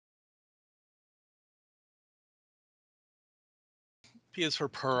P is for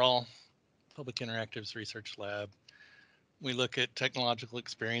PIRL, Public Interactives Research Lab. We look at technological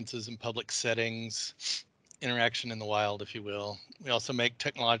experiences in public settings, interaction in the wild, if you will. We also make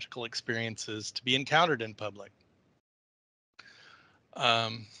technological experiences to be encountered in public. A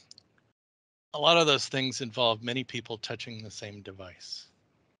lot of those things involve many people touching the same device.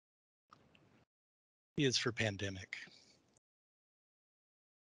 P is for pandemic.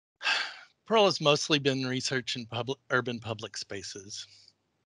 PIRL has mostly been research in urban public spaces.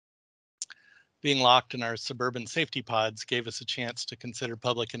 Being locked in our suburban safety pods gave us a chance to consider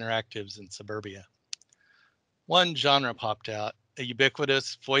public interactives in suburbia. One genre popped out, a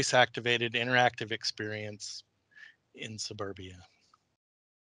ubiquitous, voice-activated interactive experience in suburbia.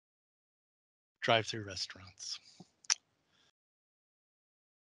 Drive-through restaurants.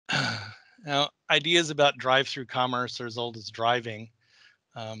 Now, ideas about drive-through commerce are as old as driving.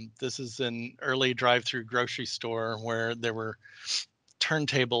 This is an early drive-through grocery store where there were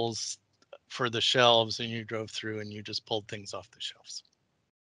turntables for the shelves, and you drove through and you just pulled things off the shelves.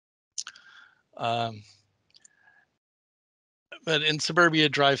 But in suburbia,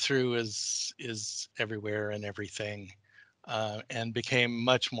 drive-through is everywhere and everything, and became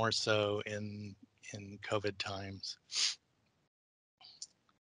much more so in COVID times.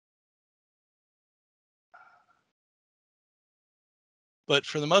 But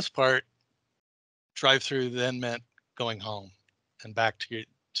for the most part, drive-through then meant going home and back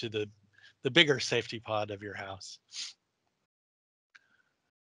to the bigger safety pod of your house.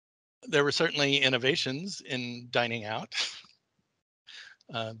 There were certainly innovations in dining out,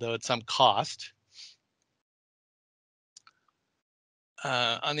 though at some cost.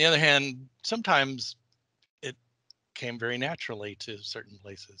 On the other hand, sometimes it came very naturally to certain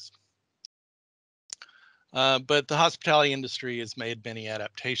places. But the hospitality industry has made many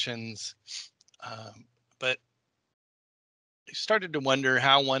adaptations, but I started to wonder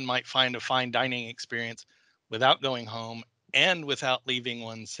how one might find a fine dining experience without going home and without leaving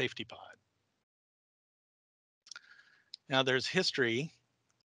one's safety pod. Now, there's history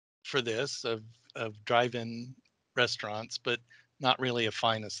for this of drive-in restaurants, but not really a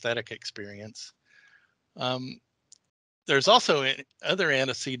fine aesthetic experience. There's also other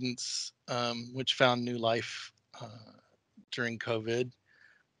antecedents which found new life during COVID.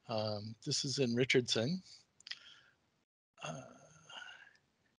 This is in Richardson.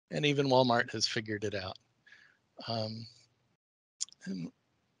 And even Walmart has figured it out. And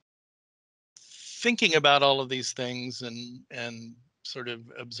thinking about all of these things and sort of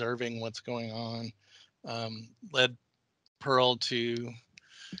observing what's going on led PIRL to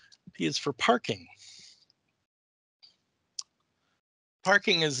P is for parking.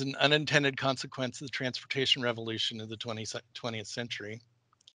 Parking is an unintended consequence of the transportation revolution of the 20th century.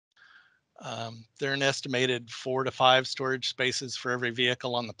 There are an estimated 4 to 5 storage spaces for every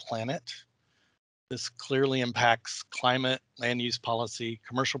vehicle on the planet. This clearly impacts climate, land use policy,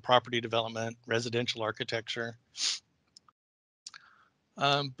 commercial property development, residential architecture.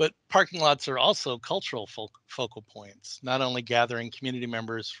 But parking lots are also cultural focal points, not only gathering community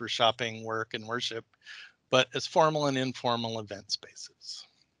members for shopping, work, and worship, but as formal and informal event spaces.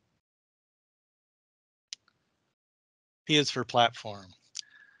 P is for platform.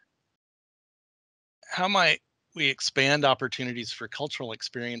 How might we expand opportunities for cultural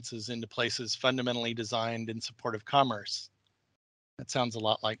experiences into places fundamentally designed in support of commerce? That sounds a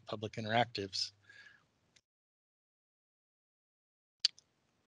lot like public interactives.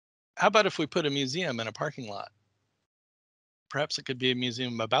 How about if we put a museum in a parking lot? Perhaps it could be a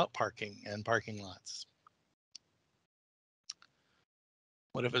museum about parking and parking lots.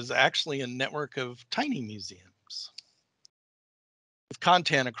 What if it was actually a network of tiny museums with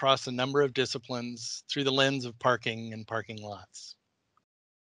content across a number of disciplines through the lens of parking and parking lots?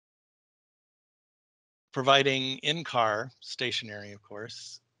 Providing in-car, stationary of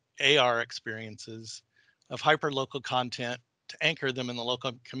course, AR experiences of hyper-local content to anchor them in the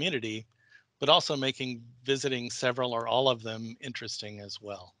local community, but also making visiting several or all of them interesting as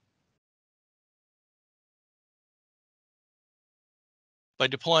well. By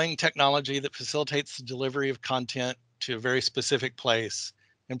deploying technology that facilitates the delivery of content to a very specific place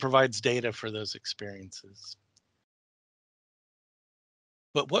and provides data for those experiences.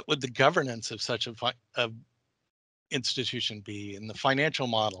 But what would the governance of such a institution be in the financial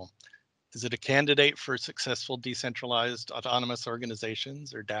model? Is it a candidate for successful decentralized autonomous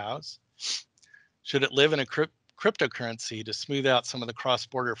organizations or DAOs? Should it live in a cryptocurrency to smooth out some of the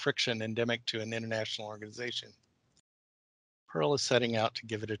cross-border friction endemic to an international organization? PIRL is setting out to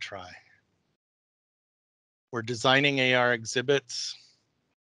give it a try. We're designing AR exhibits,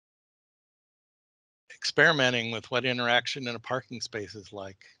 experimenting with what interaction in a parking space is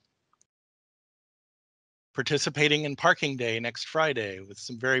like. Participating in Parking Day next Friday with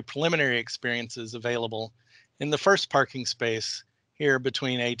some very preliminary experiences available in the first parking space here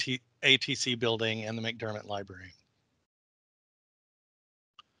between ATC building and the McDermott Library.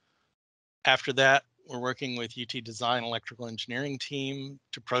 After that, we're working with UT Design Electrical Engineering team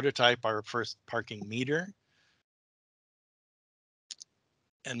to prototype our first parking meter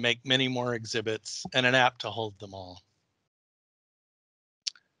and make many more exhibits and an app to hold them all.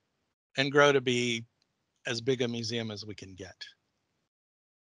 And grow to be as big a museum as we can get.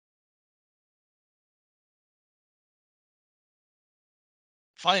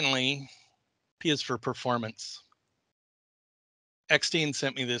 Finally, P is for performance. Extine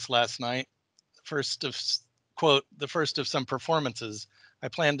sent me this last night. Quote, the first of some performances I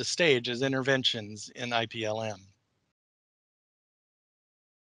plan to stage as interventions in IPLM.